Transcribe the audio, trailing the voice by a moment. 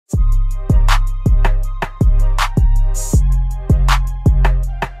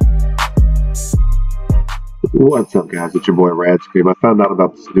What's up, guys? It's your boy RadScream. I found out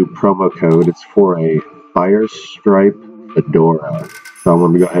about this new promo code. It's for a Firestripe Fedora. So I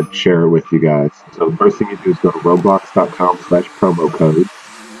wanted to go ahead and share it with you guys. So the first thing you do is go to roblox.com/promo code.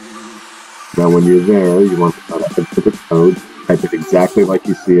 Now when you're there, you want to go ahead and enter the code. Type it exactly like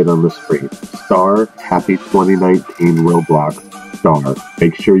you see it on the screen. *Happy 2019 Roblox *.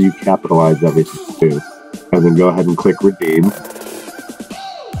 Make sure you capitalize everything too. And then go ahead and click redeem.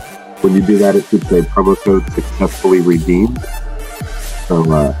 When you do that, it should say promo code successfully redeemed. So I'm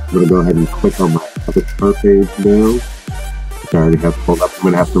going to go ahead and click on my avatar page now, which I already have pulled up. I'm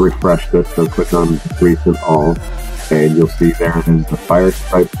going to have to refresh this, so click on recent all, and you'll see there it is, the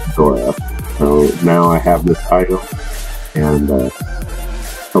Firestripe Fedora. So now I have this item, and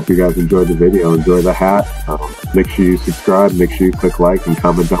hope you guys enjoyed the video. Enjoy the hat. Make sure you subscribe, make sure you click like, and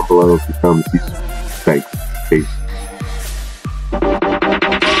comment down below if you found this useful. Thanks. Peace.